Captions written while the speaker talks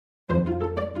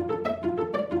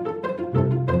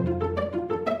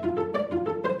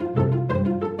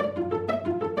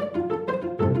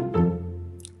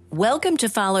Welcome to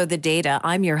Follow the Data.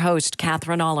 I'm your host,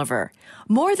 Catherine Oliver.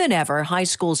 More than ever, high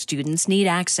school students need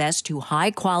access to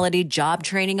high-quality job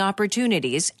training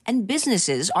opportunities, and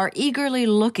businesses are eagerly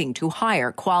looking to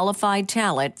hire qualified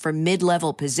talent for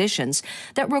mid-level positions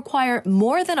that require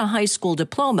more than a high school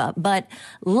diploma, but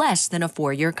less than a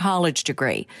four-year college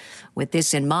degree. With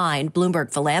this in mind,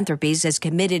 Bloomberg Philanthropies has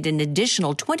committed an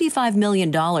additional $25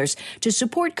 million to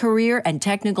support career and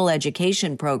technical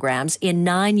education programs in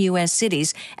 9 U.S.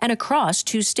 cities and across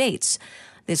 2 states.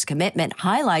 This commitment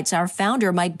highlights our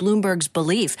founder, Mike Bloomberg's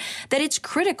belief that it's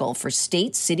critical for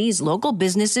states, cities, local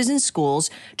businesses, and schools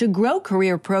to grow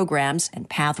career programs and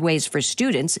pathways for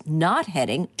students not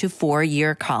heading to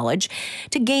four-year college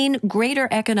to gain greater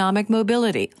economic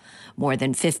mobility. More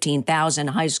than 15,000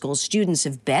 high school students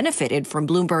have benefited from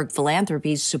Bloomberg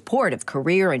Philanthropies' support of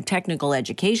career and technical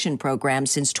education programs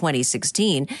since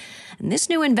 2016. And this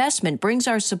new investment brings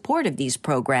our support of these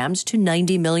programs to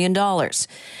 $90 million.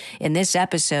 In this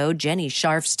episode, Jenny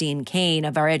Sharfstein-Cain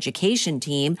of our education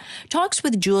team talks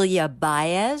with Julia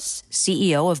Baez,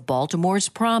 CEO of Baltimore's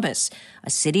Promise, a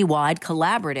citywide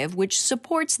collaborative which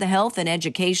supports the health and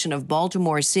education of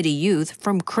Baltimore City youth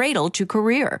from cradle to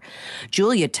career.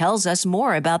 Julia tells us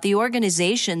more about the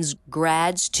organization's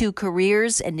Grads to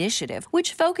Careers initiative,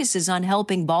 which focuses on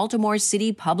helping Baltimore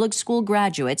City public school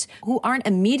graduates who aren't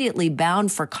immediately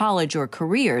bound for college or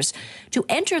careers to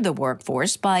enter the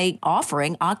workforce by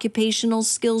offering occupational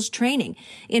skills training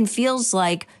in fields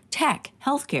like tech,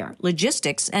 healthcare,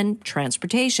 logistics, and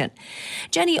transportation.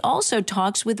 Jenny also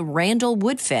talks with Randall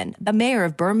Woodfin, the mayor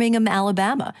of Birmingham,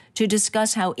 Alabama, to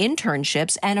discuss how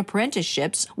internships and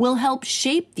apprenticeships will help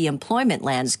shape the employment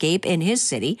landscape in his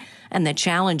city and the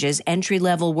challenges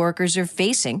entry-level workers are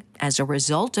facing as a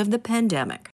result of the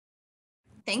pandemic.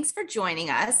 Thanks for joining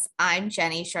us. I'm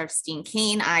Jenny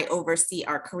Sharfstein-Cain. I oversee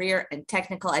our career and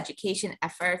technical education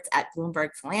efforts at Bloomberg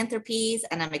Philanthropies,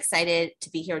 and I'm excited to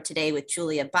be here today with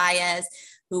Julia Baez,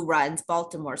 who runs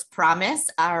Baltimore's Promise,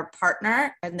 our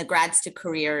partner in the Grads to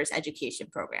Careers education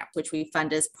program, which we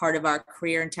fund as part of our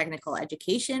career and technical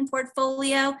education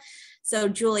portfolio. So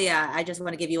Julia, I just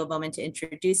want to give you a moment to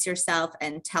introduce yourself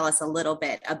and tell us a little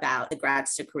bit about the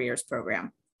Grads to Careers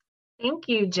program. Thank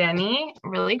you, Jenny.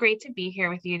 Really great to be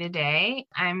here with you today.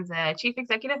 I'm the Chief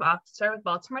Executive Officer with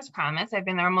Baltimore's Promise. I've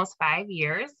been there almost 5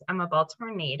 years. I'm a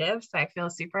Baltimore native, so I feel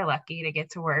super lucky to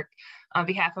get to work on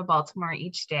behalf of Baltimore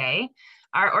each day.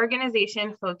 Our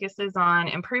organization focuses on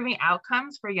improving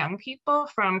outcomes for young people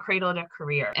from cradle to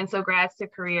career. And so Grads to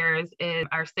Careers is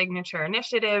our signature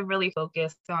initiative, really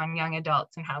focused on young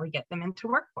adults and how we get them into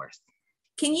workforce.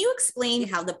 Can you explain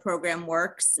how the program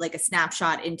works, like a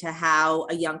snapshot into how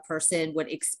a young person would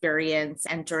experience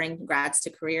entering Grads to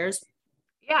Careers?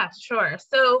 Yeah, sure.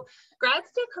 So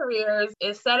Grads to Careers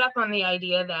is set up on the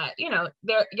idea that,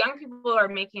 young people are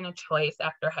making a choice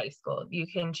after high school. You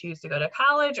can choose to go to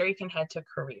college or you can head to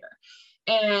career.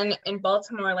 And in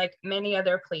Baltimore, like many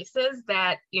other places,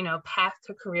 that, path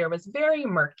to career was very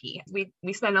murky.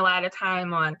 We spend a lot of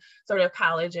time on sort of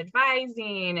college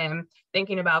advising and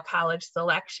thinking about college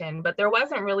selection, but there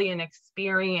wasn't really an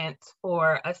experience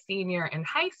for a senior in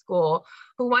high school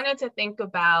who wanted to think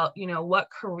about, what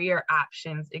career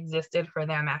options existed for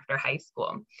them after high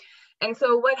school. And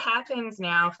so what happens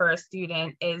now for a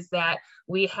student is that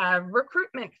we have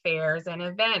recruitment fairs and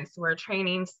events where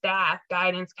training staff,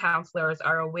 guidance counselors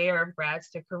are aware of Grads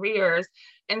to Careers.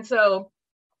 And so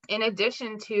in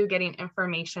addition to getting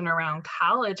information around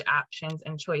college options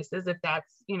and choices, if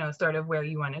that's, sort of where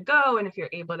you want to go, and if you're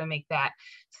able to make that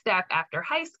step after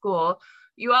high school,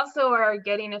 you also are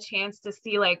getting a chance to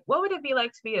see, what would it be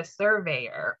like to be a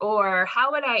surveyor, or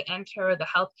how would I enter the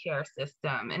healthcare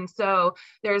system? And so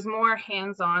there's more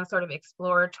hands-on sort of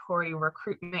exploratory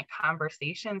recruitment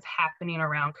conversations happening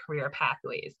around career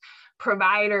pathways.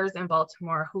 Providers in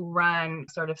Baltimore who run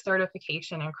sort of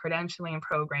certification and credentialing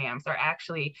programs are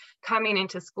actually coming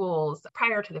into schools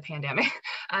prior to the pandemic,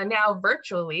 now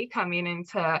virtually coming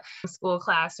into school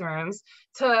classrooms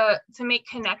to make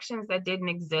connections that didn't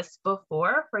exist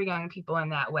before for young people in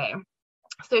that way.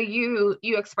 So you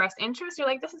express interest, you're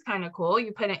like, this is kind of cool.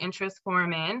 You put an interest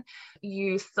form in,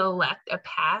 you select a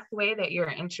pathway that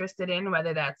you're interested in,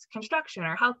 whether that's construction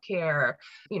or healthcare, or,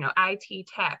 IT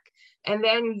tech. And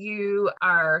then you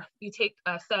take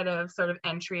a set of sort of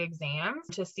entry exams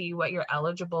to see what you're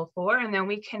eligible for. And then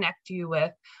we connect you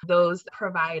with those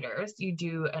providers. You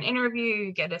do an interview,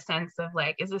 you get a sense of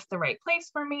is this the right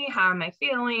place for me? How am I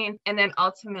feeling? And then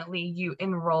ultimately you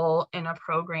enroll in a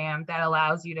program that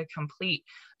allows you to complete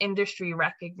industry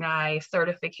recognized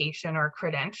certification or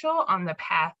credential on the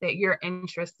path that you're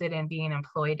interested in being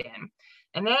employed in.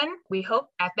 And then we hope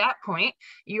at that point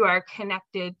you are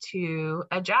connected to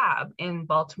a job in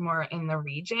Baltimore, in the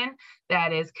region,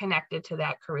 that is connected to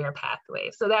that career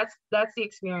pathway. So that's the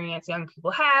experience young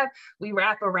people have. We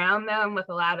wrap around them with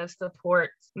a lot of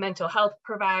support. Mental health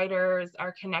providers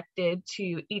are connected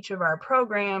to each of our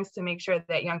programs to make sure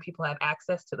that young people have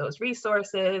access to those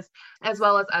resources, as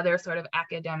well as other sort of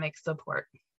academic support.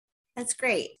 That's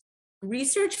great.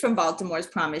 Research from Baltimore's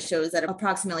Promise shows that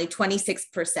approximately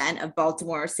 26% of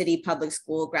Baltimore City public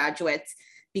school graduates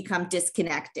become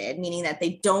disconnected, meaning that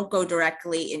they don't go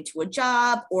directly into a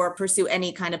job or pursue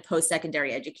any kind of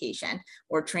post-secondary education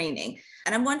or training.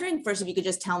 And I'm wondering first if you could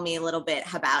just tell me a little bit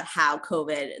about how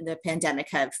COVID, the pandemic,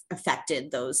 have affected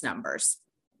those numbers.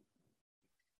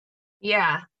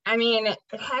 Yeah, I mean, it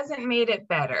hasn't made it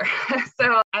better.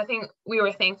 So I think we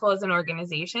were thankful as an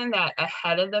organization that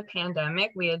ahead of the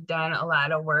pandemic, we had done a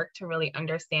lot of work to really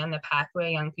understand the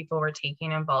pathway young people were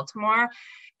taking in Baltimore.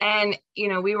 And,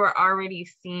 we were already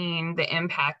seeing the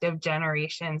impact of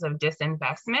generations of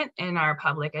disinvestment in our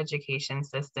public education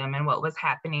system and what was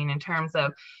happening in terms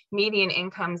of median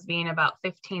incomes being about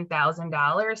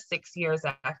 $15,000 6 years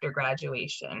after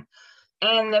graduation.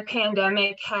 And the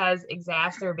pandemic has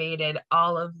exacerbated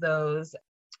all of those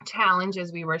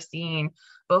challenges we were seeing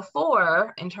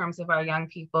before in terms of our young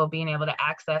people being able to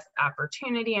access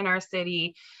opportunity in our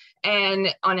city. And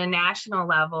on a national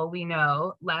level, we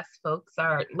know less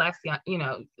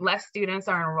students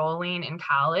are enrolling in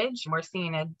college. We're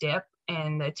seeing a dip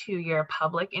in the 2-year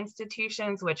public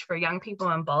institutions, which for young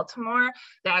people in Baltimore,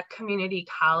 that community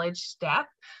college step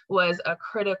was a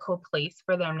critical place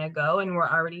for them to go. And we're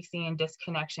already seeing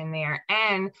disconnection there.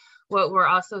 And what we're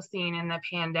also seeing in the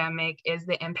pandemic is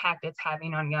the impact it's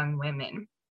having on young women,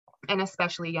 and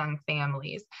especially young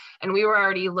families. And we were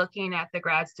already looking at the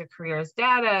Grads to Careers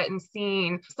data and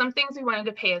seeing some things we wanted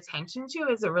to pay attention to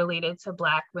as it related to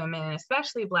Black women, and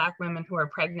especially Black women who are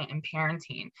pregnant and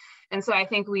parenting. And so I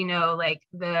think we know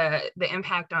the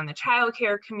impact on the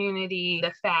childcare community,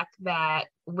 the fact that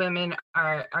women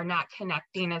are not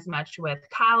connecting as much with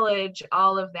college,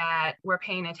 all of that we're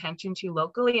paying attention to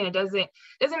locally. And it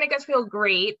doesn't make us feel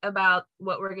great about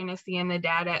what we're going to see in the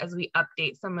data as we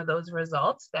update some of those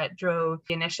results that drove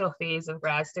the initial phase of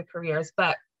Grads to Careers.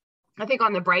 But I think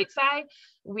on the bright side,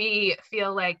 we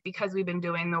feel like because we've been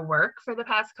doing the work for the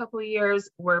past couple of years,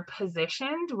 we're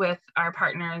positioned with our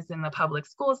partners in the public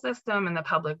school system and the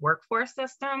public workforce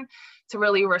system to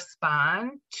really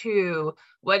respond to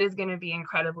what is going to be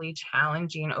incredibly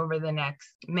challenging over the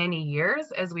next many years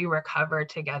as we recover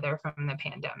together from the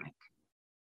pandemic.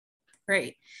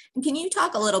 Great. And can you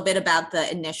talk a little bit about the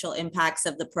initial impacts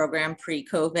of the program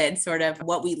pre-COVID, sort of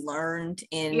what we learned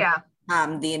in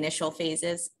the initial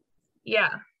phases?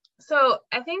 Yeah. So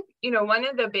I think, one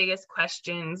of the biggest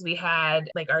questions we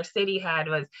had, our city had,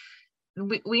 was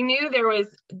we knew there was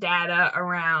data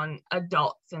around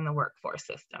adults in the workforce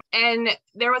system. And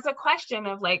there was a question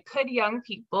of could young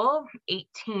people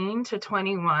 18 to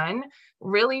 21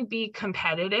 really be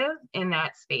competitive in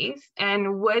that space?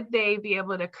 And would they be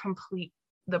able to complete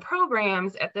the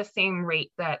programs at the same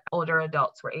rate that older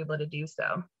adults were able to do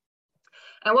so?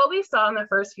 And what we saw in the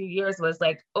first few years was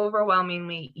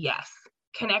overwhelmingly yes.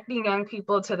 Connecting young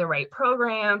people to the right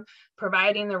program,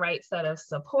 providing the right set of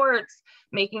supports,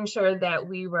 making sure that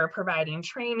we were providing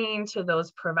training to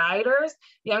those providers.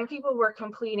 Young people were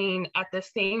completing at the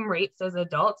same rates as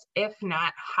adults, if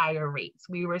not higher rates.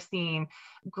 We were seeing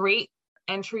great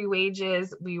entry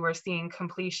wages. We were seeing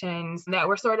completions that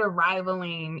were sort of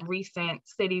rivaling recent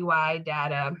citywide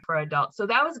data for adults. So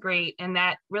that was great. And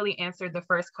that really answered the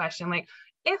first question,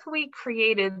 if we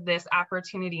created this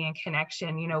opportunity and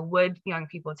connection, would young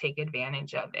people take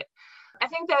advantage of it? I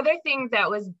think the other thing that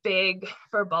was big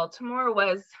for Baltimore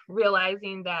was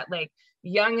realizing that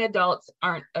young adults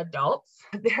aren't adults.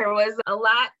 There was a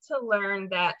lot to learn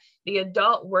that the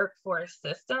adult workforce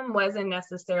system wasn't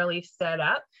necessarily set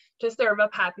up to serve a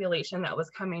population that was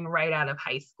coming right out of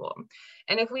high school.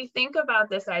 And if we think about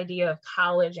this idea of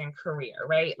college and career,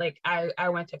 right? I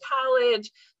went to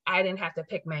college, I didn't have to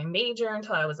pick my major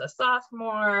until I was a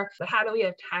sophomore. So how do we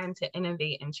have time to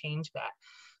innovate and change that?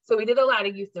 So we did a lot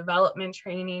of youth development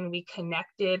training. We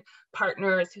connected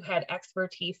partners who had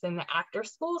expertise in the after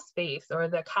school space or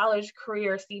the college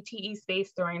career CTE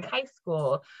space during high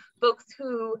school, folks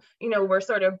who, were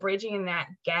sort of bridging that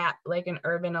gap, like an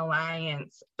urban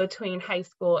alliance between high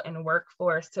school and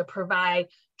workforce to provide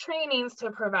trainings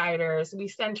to providers. We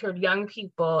centered young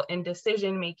people in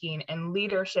decision-making and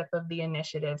leadership of the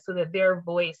initiative so that their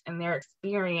voice and their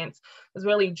experience was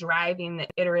really driving the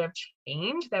iterative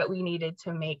change that we needed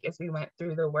to make as we went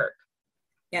through the work.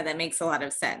 Yeah, that makes a lot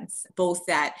of sense. Both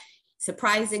that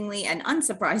surprisingly and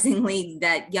unsurprisingly,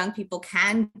 that young people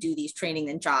can do these training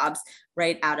and jobs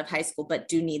right out of high school, but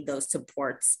do need those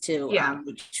supports to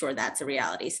make sure that's a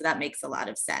reality. So that makes a lot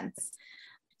of sense.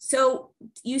 So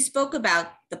you spoke about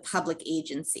the public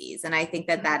agencies, and I think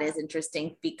that that is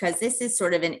interesting because this is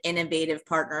sort of an innovative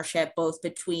partnership, both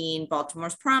between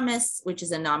Baltimore's Promise, which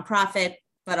is a nonprofit,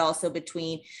 but also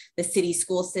between the city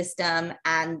school system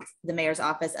and the Mayor's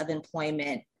Office of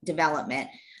Employment Development.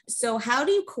 So how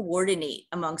do you coordinate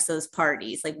amongst those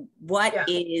parties? Like, what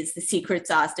is the secret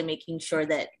sauce to making sure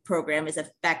that program is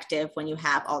effective when you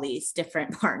have all these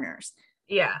different partners?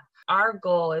 Yeah. Our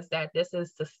goal is that this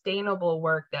is sustainable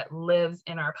work that lives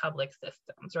in our public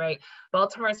systems, right?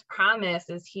 Baltimore's Promise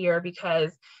is here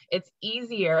because it's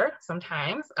easier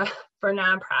sometimes for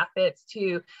nonprofits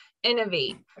to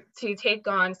innovate, to take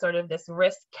on sort of this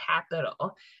risk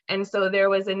capital. And so there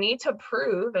was a need to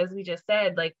prove, as we just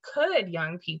said, like, could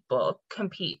young people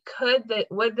compete?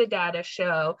 Would the data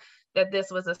show that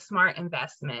this was a smart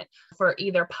investment for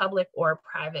either public or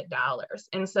private dollars?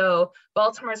 And so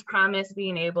Baltimore's Promise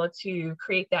being able to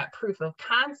create that proof of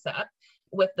concept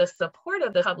with the support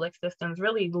of the public systems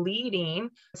really leading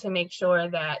to make sure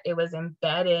that it was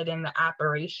embedded in the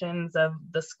operations of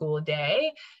the school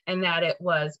day and that it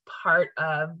was part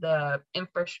of the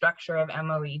infrastructure of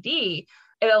MOED.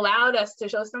 It allowed us to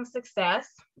show some success,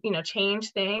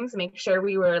 change things, make sure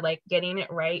we were like getting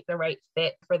it right, the right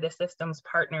fit for the system's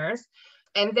partners.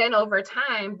 And then over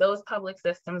time, those public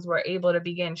systems were able to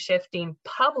begin shifting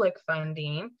public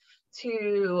funding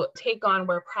to take on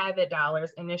where private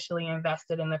dollars initially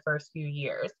invested in the first few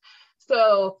years.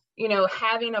 So,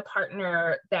 having a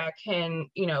partner that can,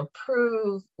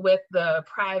 prove with the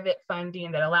private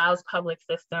funding that allows public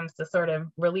systems to sort of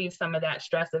relieve some of that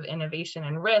stress of innovation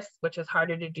and risk, which is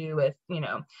harder to do with,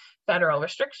 federal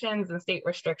restrictions and state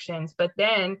restrictions, but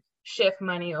then shift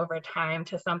money over time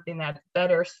to something that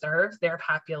better serves their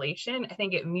population, I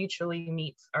think it mutually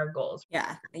meets our goals.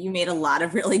 Yeah, you made a lot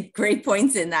of really great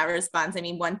points in that response. I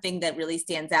mean, one thing that really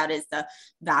stands out is the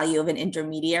value of an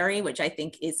intermediary, which I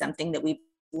think is something that we've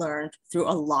learned through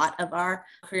a lot of our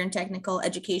career and technical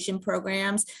education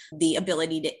programs, the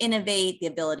ability to innovate, the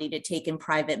ability to take in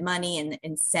private money and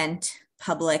incent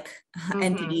public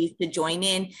entities to join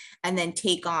in, and then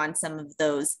take on some of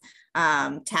those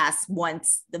tasks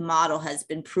once the model has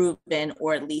been proven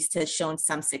or at least has shown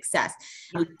some success.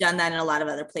 You've done that in a lot of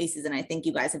other places, and I think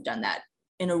you guys have done that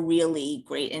in a really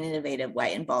great and innovative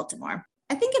way in Baltimore.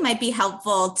 I think it might be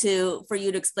helpful for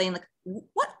you to explain, like,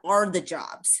 what are the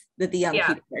jobs that the young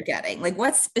people are getting? Like,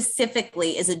 what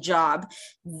specifically is a job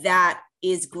that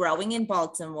is growing in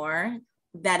Baltimore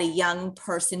that a young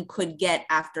person could get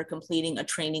after completing a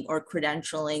training or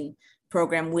credentialing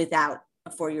program without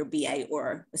a 4-year BA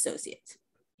or associate?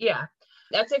 Yeah,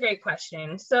 that's a great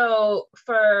question. So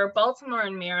for Baltimore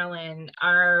and Maryland,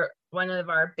 one of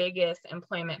our biggest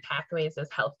employment pathways is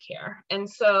healthcare. And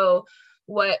so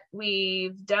what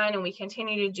we've done and we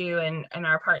continue to do, and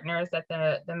our partners at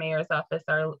the mayor's office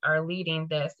are leading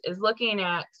this, is looking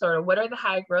at sort of what are the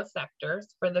high growth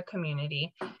sectors for the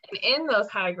community. And in those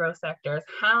high growth sectors,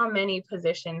 how many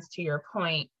positions, to your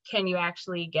point, can you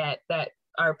actually get that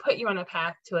or put you on a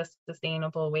path to a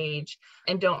sustainable wage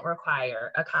and don't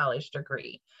require a college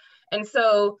degree? And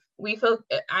so we feel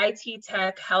IT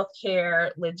tech,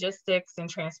 healthcare, logistics, and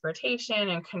transportation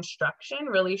and construction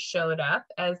really showed up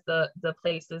as the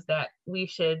places that we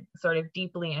should sort of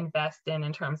deeply invest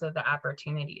in terms of the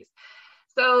opportunities.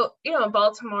 So, in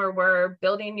Baltimore, we're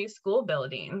building new school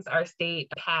buildings. Our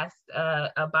state passed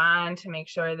a bond to make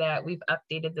sure that we've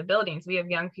updated the buildings. We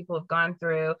have young people who've gone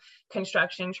through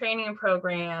construction training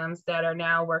programs that are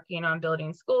now working on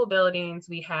building school buildings.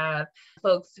 We have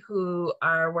folks who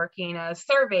are working as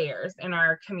surveyors in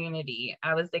our community.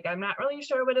 I was like, I'm not really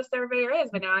sure what a surveyor is,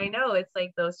 but now I know it's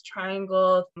like those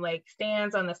triangle like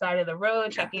stands on the side of the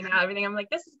road, checking out everything. I'm like,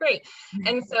 this is great.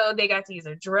 And so they got to use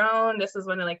a drone. This is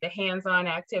one of like the hands-on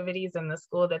activities in the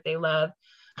school that they love.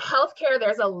 Healthcare,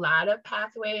 there's a lot of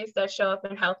pathways that show up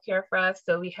in healthcare for us.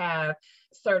 So we have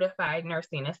certified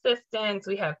nursing assistants,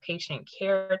 we have patient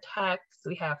care techs,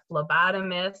 we have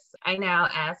phlebotomists. I now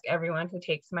ask everyone who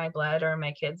takes my blood or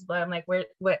my kids' blood, I'm like,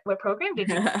 what program did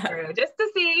you go through? Just to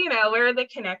see, where are the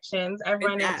connections. I've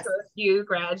run into a few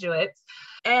graduates.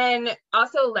 And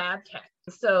also lab tech.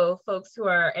 So folks who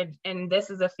are, and this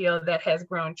is a field that has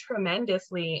grown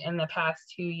tremendously in the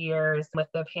past 2 years with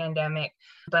the pandemic,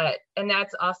 and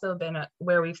that's also been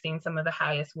where we've seen some of the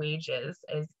highest wages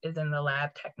is in the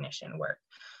lab technician work.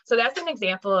 So that's an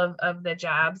example of the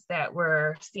jobs that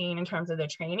we're seeing in terms of the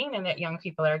training and that young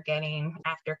people are getting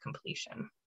after completion.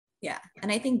 Yeah.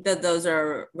 And I think that those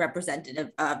are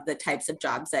representative of the types of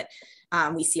jobs that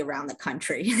we see around the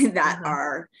country that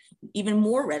are even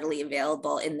more readily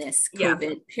available in this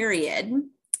COVID period.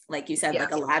 Like you said,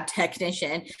 like a lab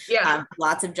technician,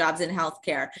 lots of jobs in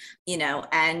healthcare,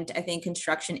 and I think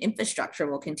construction infrastructure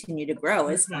will continue to grow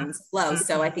as funds flow.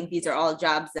 So I think these are all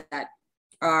jobs that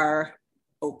are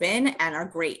open and are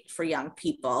great for young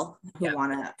people who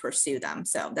want to pursue them.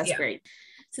 So that's great.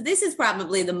 So this is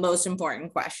probably the most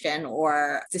important question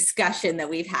or discussion that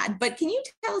we've had, but can you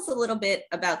tell us a little bit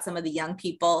about some of the young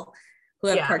people who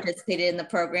have participated in the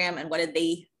program and what did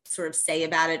they sort of say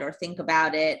about it or think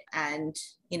about it, and,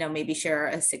 maybe share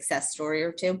a success story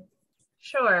or two?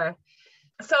 Sure.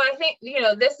 So I think,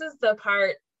 this is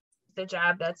the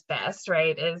job that's best,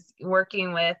 right? Is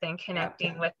working with and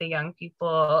connecting with the young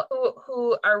people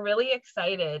who are really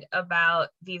excited about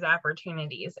these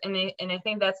opportunities. And I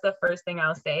think that's the first thing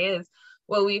I'll say is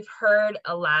what we've heard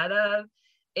a lot of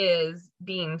is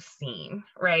being seen,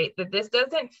 right? That this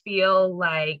doesn't feel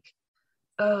like,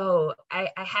 oh, I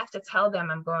have to tell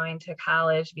them I'm going to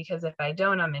college because if I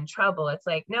don't, I'm in trouble. It's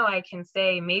like, no, I can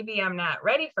say, maybe I'm not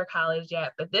ready for college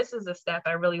yet, but this is a step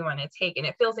I really want to take. And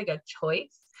it feels like a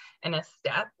choice and a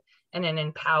step and an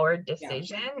empowered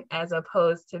decision as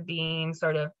opposed to being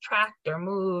sort of tracked or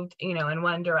moved, in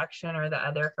one direction or the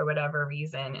other for whatever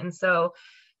reason. And so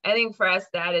I think for us,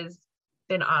 that has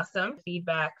been awesome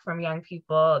feedback from young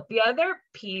people. The other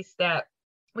piece that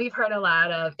we've heard a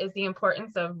lot of is the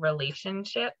importance of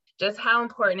relationship, just how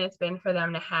important it's been for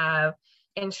them to have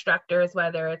instructors,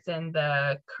 whether it's in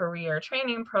the career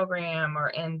training program or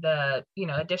in the,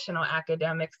 additional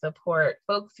academic support,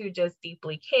 folks who just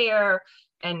deeply care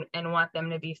and want them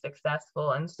to be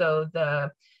successful. And so the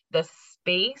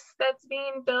space that's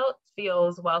being built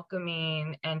feels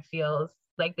welcoming and feels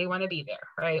like they want to be there,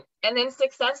 right? And then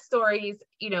success stories,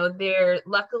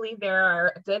 luckily there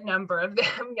are a good number of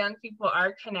them. Young people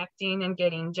are connecting and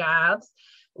getting jobs.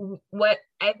 What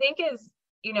I think is,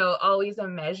 always a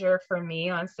measure for me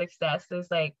on success is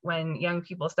like when young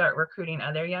people start recruiting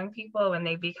other young people, when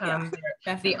they become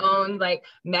the own like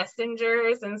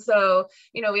messengers. And so,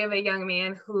 we have a young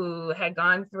man who had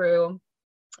gone through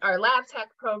our lab tech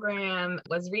program,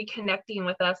 was reconnecting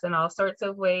with us in all sorts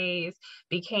of ways,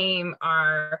 became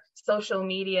our social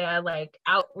media like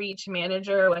outreach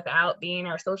manager without being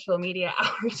our social media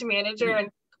outreach manager. And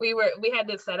we had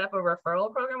to set up a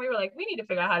referral program. We were like, we need to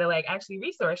figure out how to like actually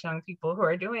resource young people who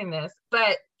are doing this.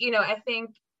 But, I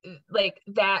think like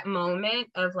that moment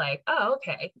of like, oh,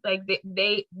 okay, like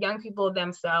they young people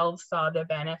themselves saw the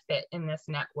benefit in this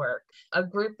network. A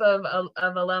group of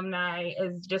alumni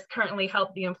is just currently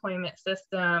helped the employment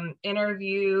system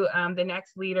interview the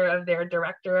next leader of their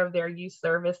director of their youth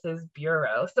services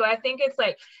bureau. So I think it's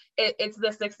like it's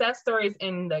the success stories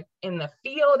in the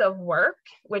field of work,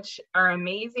 which are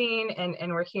amazing,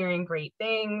 and we're hearing great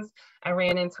things. I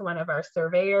ran into one of our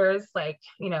surveyors, like,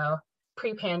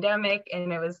 pre-pandemic,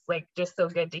 and it was like just so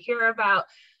good to hear about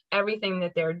everything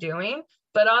that they're doing,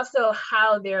 but also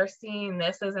how they're seeing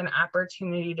this as an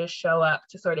opportunity to show up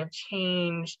to sort of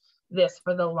change this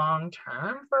for the long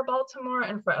term for Baltimore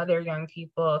and for other young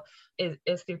people is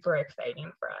super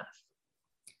exciting for us.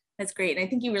 That's great. And I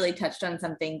think you really touched on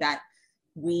something that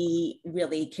we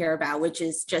really care about, which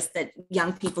is just that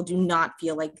young people do not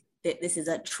feel like that this is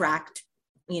a tracked,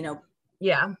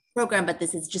 program, but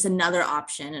this is just another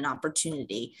option, an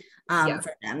opportunity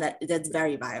for them that's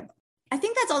very viable. I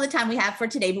think that's all the time we have for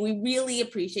today, but we really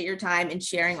appreciate your time and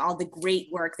sharing all the great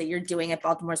work that you're doing at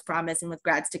Baltimore's Promise and with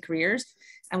Grads to Careers.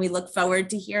 And we look forward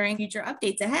to hearing future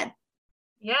updates ahead.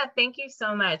 Yeah, thank you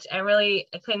so much. I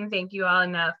couldn't thank you all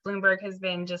enough. Bloomberg has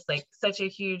been just like such a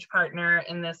huge partner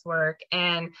in this work.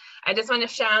 And I just want to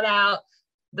shout out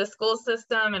the school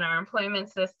system and our employment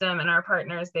system and our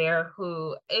partners there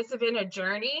who it's been a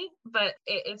journey, but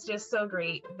it's just so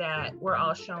great that we're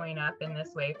all showing up in this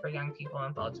way for young people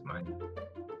in Baltimore.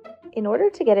 In order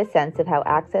to get a sense of how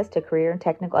access to career and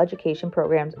technical education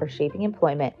programs are shaping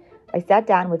employment, I sat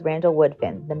down with Randall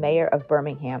Woodfin, the mayor of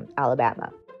Birmingham,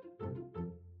 Alabama.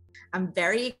 I'm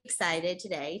very excited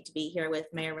today to be here with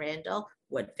Mayor Randall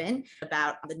Woodfin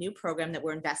about the new program that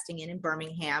we're investing in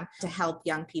Birmingham to help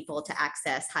young people to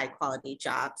access high quality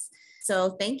jobs.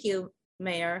 So thank you,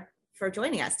 Mayor, for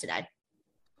joining us today.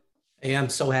 Hey, I'm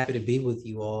so happy to be with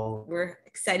you all. We're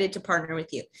excited to partner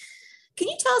with you. Can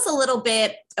you tell us a little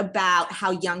bit about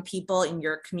how young people in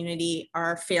your community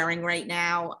are faring right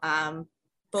now?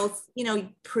 Both,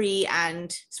 pre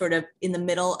and sort of in the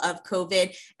middle of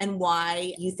COVID, and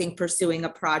why you think pursuing a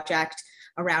project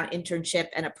around internship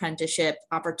and apprenticeship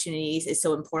opportunities is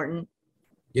so important?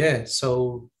 Yeah,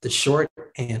 so the short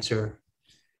answer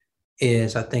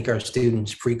is I think our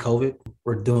students pre-COVID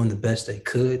were doing the best they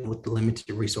could with the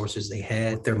limited resources they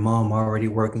had. With their mom already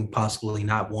working possibly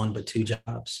not one, but two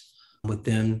jobs, with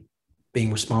them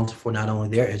being responsible for not only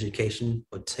their education,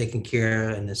 but taking care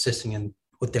and assisting in,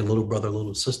 with their little brother,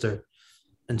 little sister.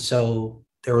 And so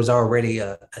there was already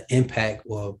an impact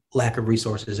or lack of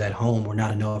resources at home or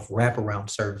not enough wraparound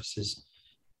services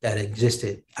that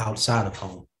existed outside of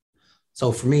home.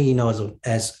 So for me,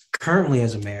 as currently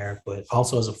as a mayor, but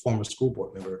also as a former school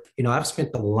board member, I've spent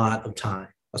a lot of time.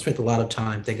 I spent a lot of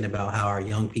time thinking about how our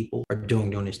young people are doing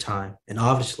during this time. And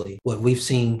obviously, what we've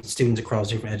seen students across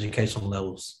different educational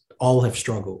levels all have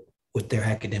struggled with their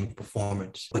academic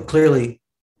performance. But clearly,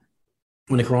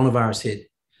 when the coronavirus hit,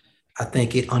 I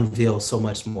think it unveiled so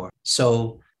much more.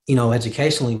 So,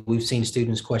 educationally, we've seen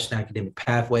students question academic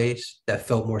pathways that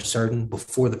felt more certain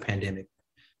before the pandemic.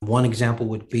 One example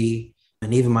would be,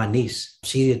 and even my niece,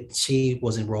 she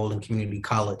was enrolled in community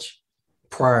college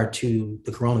prior to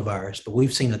the coronavirus, but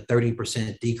we've seen a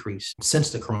 30% decrease since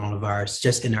the coronavirus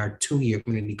just in our 2-year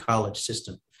community college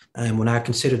system. And when I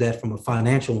consider that from a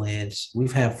financial lens,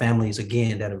 we've had families,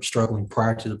 again, that are struggling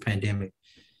prior to the pandemic.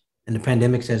 And the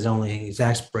pandemic has only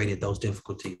exacerbated those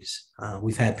difficulties.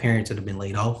 We've had parents that have been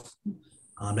laid off.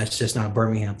 That's just not a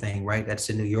Birmingham thing, right?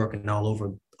 That's in New York and all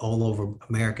over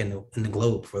America and the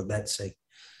globe, for that sake.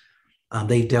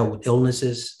 They've dealt with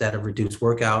illnesses that have reduced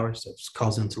work hours, that's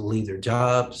caused them to leave their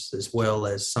jobs, as well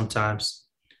as sometimes,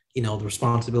 the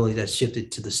responsibility that's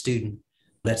shifted to the student,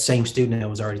 that same student that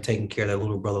was already taking care of their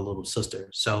little brother, little sister.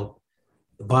 So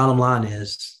the bottom line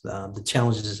is the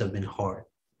challenges have been hard.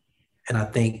 And I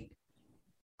think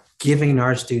giving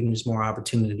our students more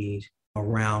opportunities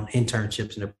around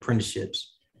internships and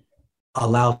apprenticeships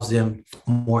allows them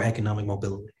more economic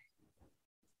mobility.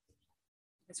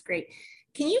 That's great.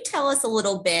 Can you tell us a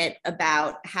little bit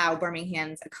about how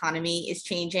Birmingham's economy is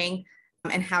changing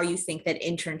and how you think that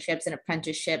internships and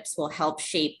apprenticeships will help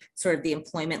shape sort of the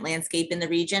employment landscape in the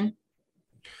region?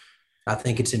 I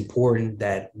think it's important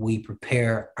that we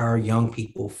prepare our young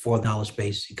people for the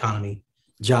knowledge-based economy,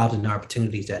 jobs and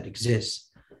opportunities that exist.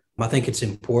 I think it's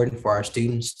important for our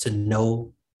students to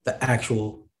know the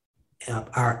actual,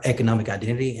 our economic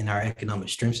identity and our economic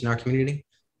strengths in our community.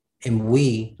 And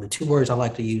the two words I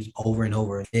like to use over and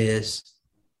over is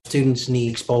students need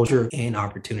exposure and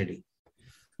opportunity.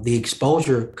 The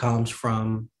exposure comes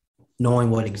from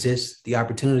knowing what exists. The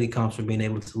opportunity comes from being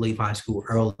able to leave high school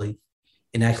early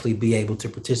and actually be able to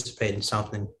participate in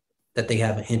something that they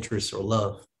have an interest or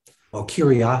love or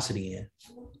curiosity in.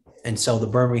 And so the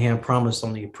Birmingham Promise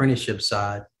on the apprenticeship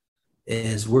side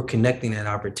is we're connecting that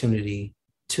opportunity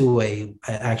to an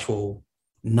actual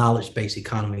knowledge-based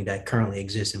economy that currently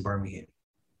exists in Birmingham.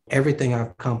 Everything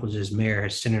I've accomplished as mayor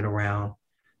has centered around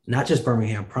not just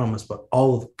Birmingham Promise, but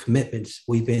all of the commitments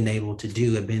we've been able to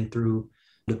do have been through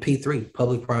the P3,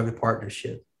 public-private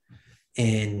partnership,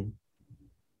 and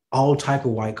all type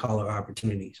of white-collar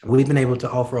opportunities. We've been able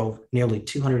to offer nearly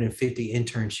 250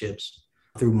 internships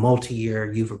through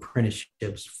multi-year youth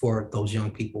apprenticeships for those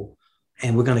young people.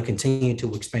 And we're going to continue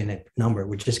to expand that number.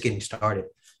 We're just getting started.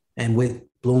 And with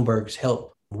Bloomberg's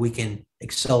help, we can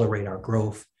accelerate our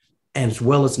growth as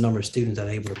well as the number of students that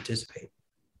are able to participate.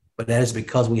 But that is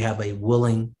because we have a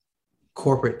willing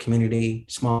corporate community,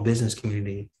 small business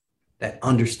community that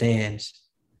understands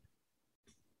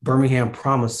Birmingham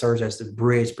Promise serves as the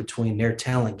bridge between their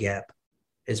talent gap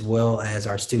as well as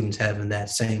our students having that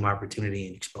same opportunity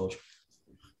and exposure.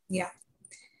 Yeah.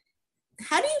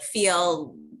 How do you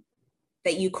feel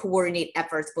that you coordinate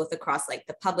efforts both across like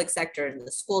the public sector and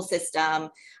the school system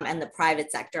and the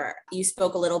private sector? You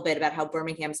spoke a little bit about how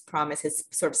Birmingham's Promise has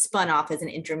sort of spun off as an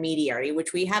intermediary,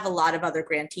 which we have a lot of other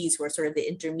grantees who are sort of the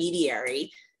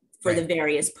intermediary for the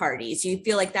various parties. Do you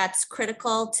feel like that's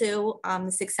critical to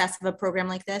the success of a program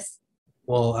like this?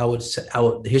 Well,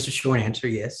 here's the short answer,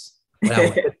 yes.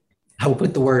 But I would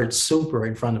put the word super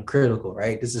in front of critical,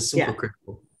 right? This is super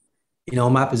critical.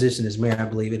 My position as mayor, I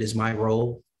believe it is my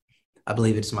role. I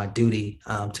believe it's my duty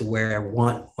to wear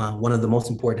one of the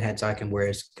most important hats I can wear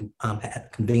is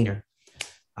convener.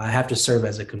 I have to serve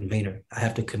as a convener. I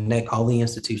have to connect all the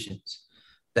institutions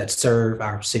that serve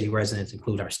our city residents,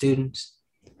 include our students.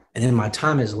 And in my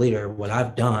time as leader, what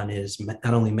I've done is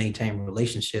not only maintain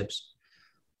relationships,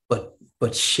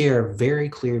 but share very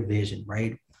clear vision,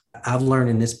 right? I've learned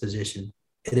in this position,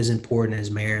 it is important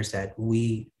as mayors that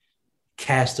we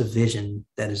cast a vision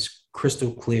that is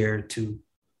crystal clear to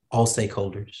all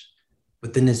stakeholders.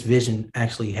 Within this vision,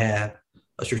 actually have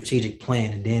a strategic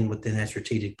plan, and then within that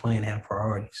strategic plan, have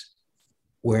priorities.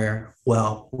 Where,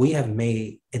 we have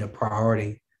made it a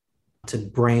priority to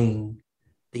bring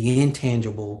the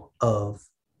intangible of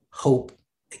hope,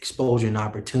 exposure, and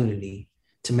opportunity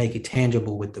to make it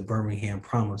tangible with the Birmingham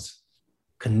Promise,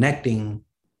 connecting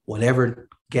whatever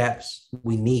gaps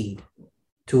we need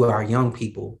to our young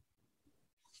people,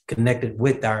 connected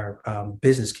with our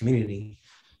business community.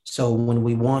 So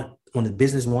when the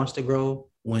business wants to grow,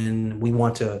 when we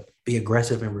want to be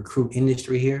aggressive and recruit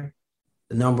industry here,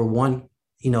 the number one,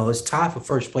 it's tied for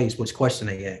first place, which question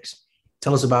they ask.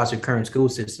 Tell us about your current school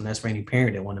system. That's for any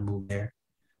parent that want to move there.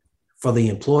 For the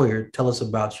employer, tell us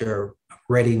about your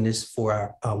readiness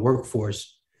for our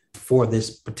workforce for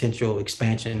this potential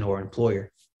expansion or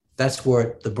employer. That's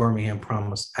what the Birmingham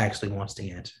Promise actually wants to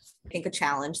answer. I think a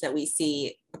challenge that we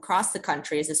see across the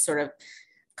country is this sort of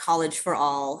college for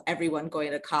all, everyone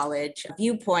going to college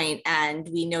viewpoint. And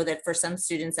we know that for some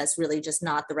students, that's really just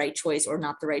not the right choice or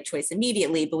not the right choice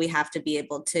immediately, but we have to be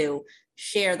able to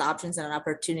share the options and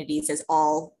opportunities as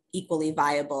all equally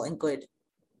viable and good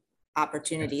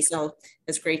opportunities. So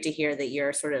it's great to hear that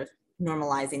you're sort of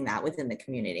normalizing that within the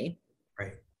community.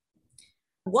 Right.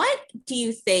 What do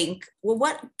you think,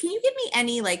 can you give me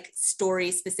any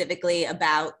stories specifically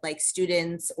about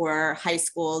students or high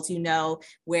schools,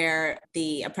 where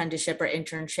the apprenticeship or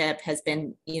internship has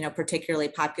been, particularly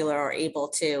popular or able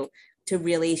to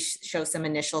really show some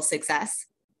initial success?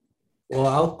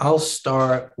 Well, I'll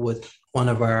start with one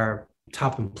of our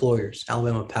top employers,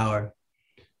 Alabama Power.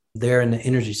 They're in the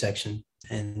energy section,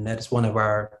 and that's one of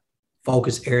our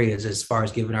focus areas as far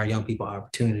as giving our young people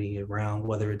opportunity around,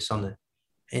 whether it's on the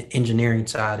engineering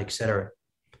side, et cetera.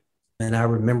 And I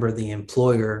remember the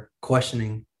employer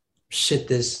questioning,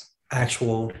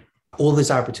 will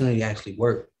this opportunity actually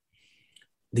work?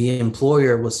 The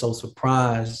employer was so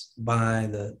surprised by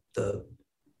the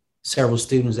several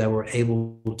students that were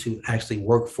able to actually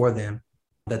work for them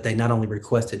that they not only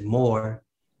requested more,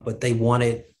 but they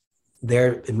wanted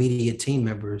their immediate team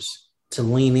members to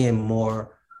lean in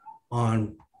more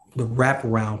on the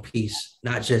wraparound piece,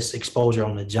 not just exposure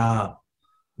on the job,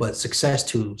 but success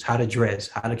tools, how to dress,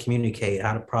 how to communicate,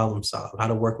 how to problem solve, how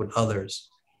to work with others,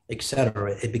 et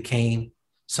cetera. It became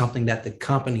something that the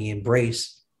company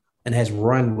embraced and has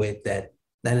run with, that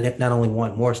not only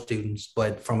want more students,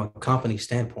 but from a company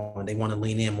standpoint, they want to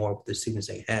lean in more with the students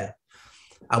they have.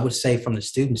 I would say from the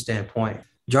student standpoint,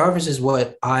 Jarvis is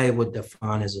what I would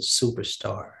define as a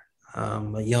superstar,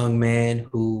 a young man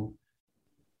who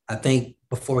I think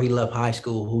before he left high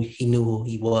school, he knew who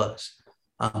he was.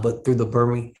 But through the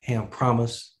Birmingham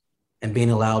Promise and being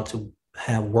allowed to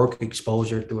have work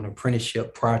exposure through an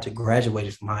apprenticeship prior to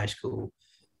graduating from high school,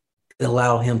 it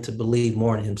allowed him to believe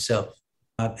more in himself.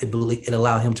 It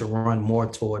allowed him to run more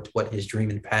towards what his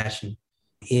dream and passion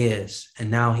is.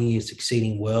 And now he is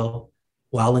succeeding well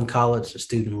while in college, a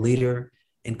student leader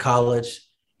in college.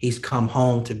 He's come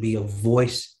home to be a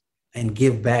voice and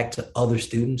give back to other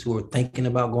students who are thinking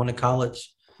about going to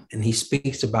college. And he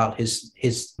speaks about his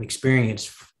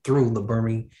experience through the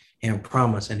Birmingham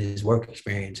Promise and his work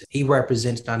experience. He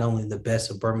represents not only the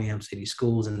best of Birmingham City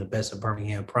Schools and the best of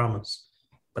Birmingham Promise,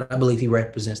 but I believe he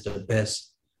represents the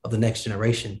best of the next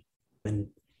generation.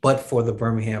 But for the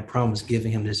Birmingham Promise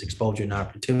giving him this exposure and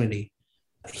opportunity,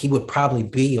 he would probably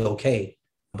be okay.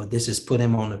 But this has put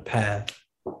him on a path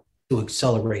to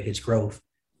accelerate his growth.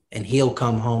 And he'll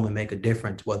come home and make a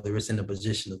difference, whether it's in the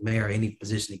position of mayor or any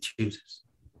position he chooses.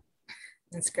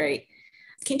 That's great.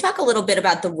 Can you talk a little bit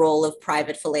about the role of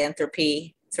private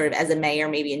philanthropy, sort of as a mayor,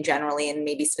 maybe in generally, and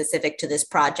maybe specific to this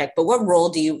project, but what role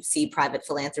do you see private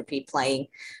philanthropy playing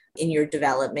in your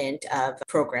development of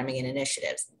programming and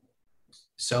initiatives?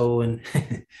 So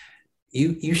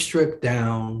you strip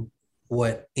down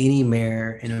what any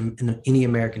mayor in any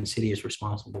American city is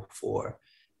responsible for,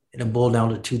 and it boils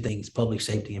down to two things: public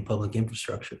safety and public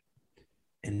infrastructure.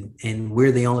 And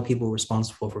we're the only people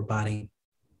responsible for providing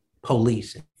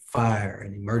police and fire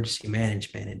and emergency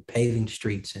management and paving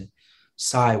streets and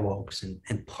sidewalks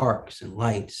and parks and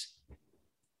lights.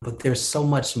 But there's so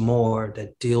much more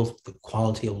that deals with the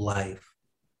quality of life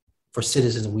for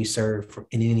citizens we serve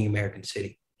in any American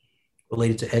city,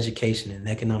 related to education and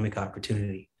economic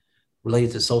opportunity,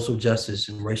 related to social justice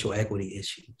and racial equity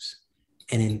issues,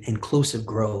 and in inclusive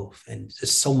growth, and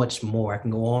just so much more. I can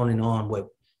go on and on what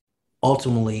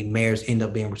ultimately mayors end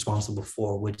up being responsible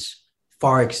for, which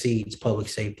far exceeds public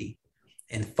safety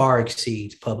and far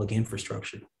exceeds public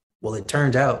infrastructure. Well, it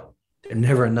turns out there are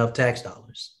never enough tax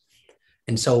dollars.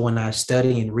 And so when I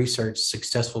study and research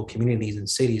successful communities and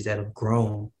cities that have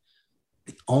grown,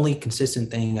 the only consistent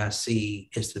thing I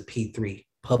see is the P3,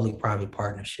 public-private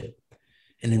partnership.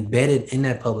 And embedded in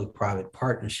that public-private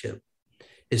partnership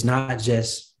is not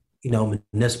just,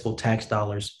 municipal tax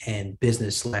dollars and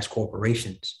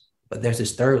business/corporations, but there's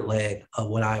this third leg of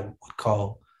what I would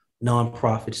call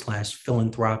nonprofit /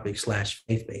 philanthropic /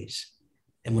 faith-based.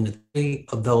 And when the three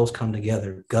of those come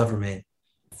together, government,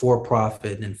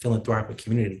 for-profit, and philanthropic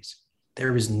communities,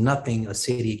 there is nothing a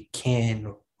city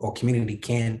can or community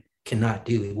cannot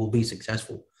do. It will be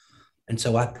successful. And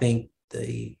so I think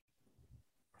the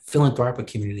philanthropic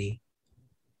community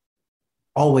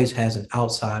always has an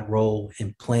outside role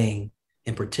in playing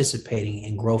and participating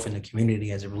in growth in the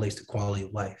community as it relates to quality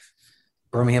of life.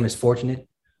 Birmingham is fortunate,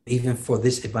 even for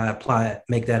this, if I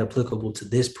make that applicable to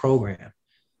this program,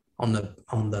 on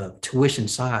the tuition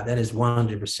side, that is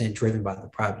 100% driven by the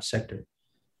private sector.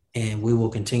 And we will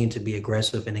continue to be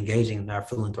aggressive and engaging in our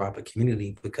philanthropic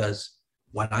community, because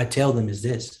what I tell them is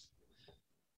this: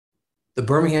 the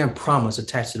Birmingham Promise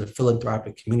attached to the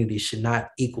philanthropic community you should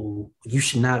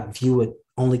not view it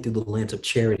only through the lens of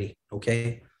charity,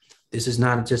 okay? This is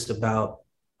not just about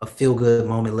a feel-good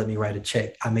moment, let me write a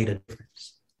check, I made a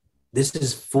difference. This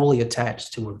is fully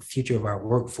attached to the future of our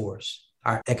workforce,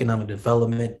 our economic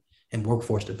development and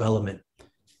workforce development.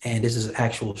 And this is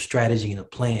actual strategy and a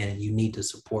plan, and you need to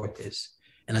support this.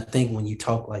 And I think when you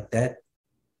talk like that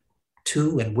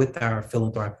to and with our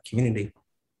philanthropic community,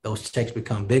 those checks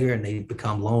become bigger and they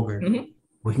become longer. Mm-hmm.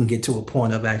 We can get to a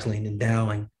point of actually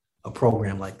endowing a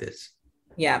program like this.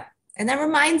 Yeah. And that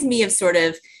reminds me of sort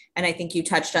of, and I think you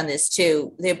touched on this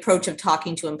too, the approach of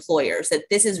talking to employers, that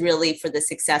this is really for the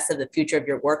success of the future of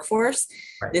your workforce.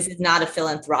 Right. This is not a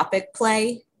philanthropic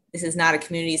play. This is not a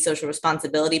community social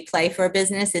responsibility play for a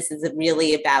business. This is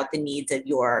really about the needs of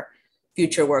your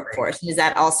future workforce. Right. Is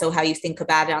that also how you think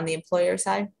about it on the employer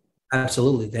side?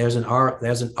 Absolutely. There's an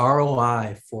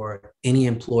ROI for any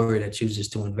employer that chooses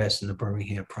to invest in the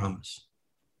Birmingham Promise.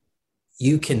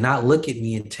 You cannot look at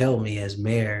me and tell me as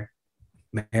mayor,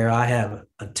 I have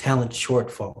a talent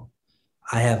shortfall.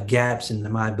 I have gaps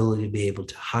in my ability to be able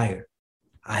to hire.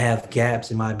 I have gaps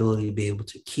in my ability to be able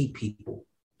to keep people,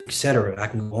 et cetera. I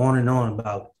can go on and on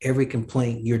about every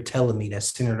complaint you're telling me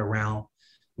that's centered around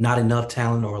not enough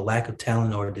talent or a lack of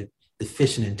talent or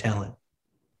deficient in talent.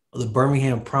 Well, the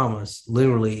Birmingham Promise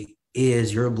literally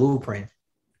is your blueprint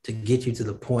to get you to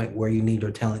the point where you need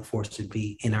your talent force to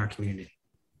be in our community.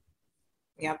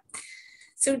 Yeah.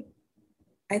 So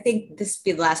I think this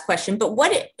will be the last question, but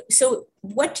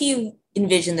what do you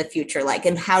envision the future like,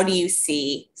 and how do you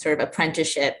see sort of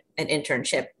apprenticeship and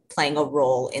internship playing a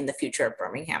role in the future of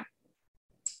Birmingham?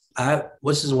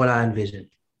 This is what I envision.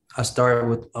 I'll start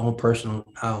with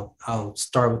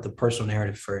the personal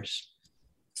narrative first.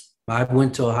 I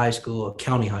went to a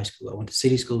county high school. I went to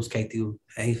city schools K through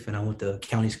 8th, and I went to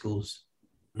county schools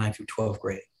 9th through 12th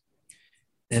grade.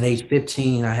 At age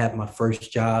 15, I had my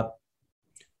first job.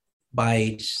 By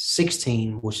age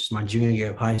 16, which is my junior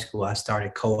year of high school, I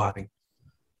started co-oping.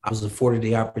 I was afforded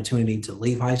the opportunity to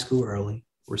leave high school early,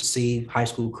 receive high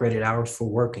school credit hours for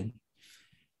working,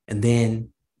 and then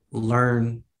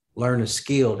learn a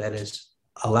skill that has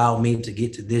allowed me to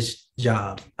get to this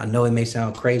job. I know it may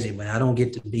sound crazy, but I don't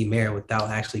get to be mayor without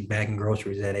actually bagging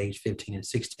groceries at age 15 and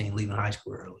 16, leaving high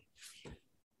school early.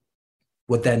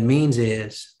 What that means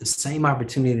is the same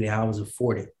opportunity I was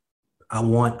afforded. I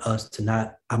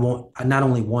not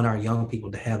only want our young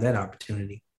people to have that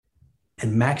opportunity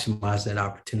and maximize that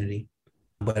opportunity,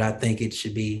 but I think it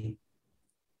should be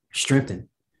strengthened.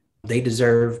 They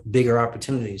deserve bigger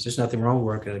opportunities. There's nothing wrong with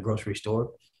working at a grocery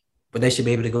store, but they should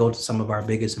be able to go to some of our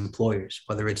biggest employers,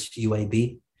 whether it's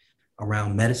UAB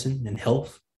around medicine and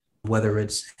health, whether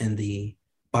it's in the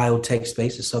biotech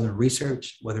space at Southern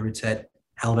Research, whether it's at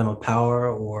Alabama Power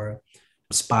or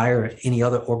Aspire or any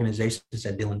other organizations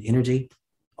that deal in energy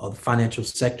or the financial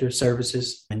sector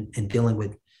services and dealing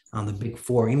with the big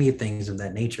four, any things of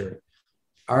that nature.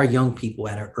 Our young people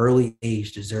at an early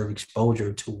age deserve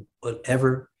exposure to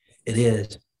whatever it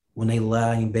is when they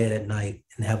lie in bed at night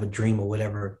and have a dream of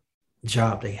whatever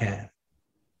job they have.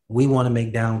 We want to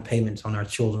make down payments on our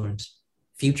children's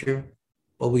future,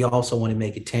 but we also want to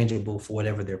make it tangible for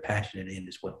whatever they're passionate in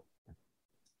as well.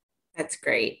 That's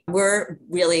great. We're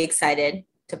really excited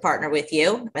to partner with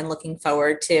you and looking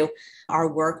forward to our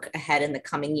work ahead in the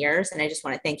coming years. And I just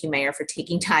want to thank you, Mayor, for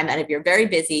taking time out of your very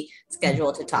busy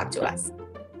schedule to talk to us.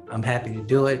 I'm happy to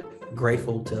do it.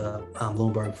 Grateful to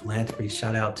Bloomberg Philanthropy.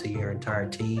 Shout out to your entire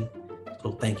team.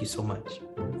 So thank you so much.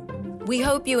 We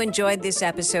hope you enjoyed this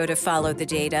episode of Follow the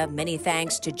Data. Many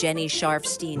thanks to Jenny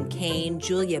Sharfstein-Cain,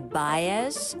 Julia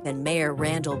Baez, and Mayor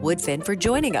Randall Woodfin for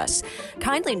joining us.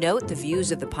 Kindly note the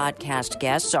views of the podcast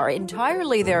guests are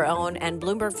entirely their own, and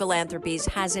Bloomberg Philanthropies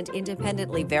hasn't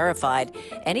independently verified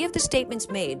any of the statements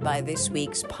made by this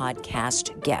week's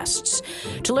podcast guests.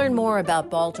 To learn more about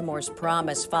Baltimore's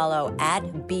Promise, follow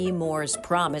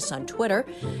 @BMooresPromise on Twitter.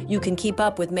 You can keep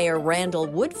up with Mayor Randall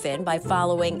Woodfin by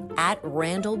following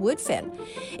 @RandallWoodfin.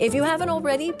 If you haven't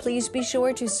already, please be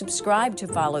sure to subscribe to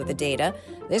Follow the Data.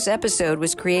 This episode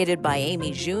was created by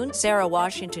Amy June, Sarah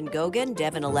Washington Gogan,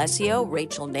 Devin Alessio,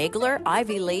 Rachel Nagler,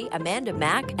 Ivy Lee, Amanda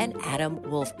Mack, and Adam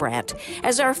Wolfbrandt.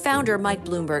 As our founder, Mike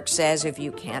Bloomberg, says, if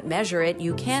you can't measure it,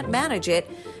 you can't manage it.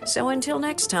 So until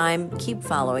next time, keep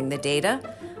following the data.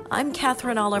 I'm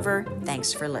Catherine Oliver.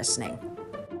 Thanks for listening.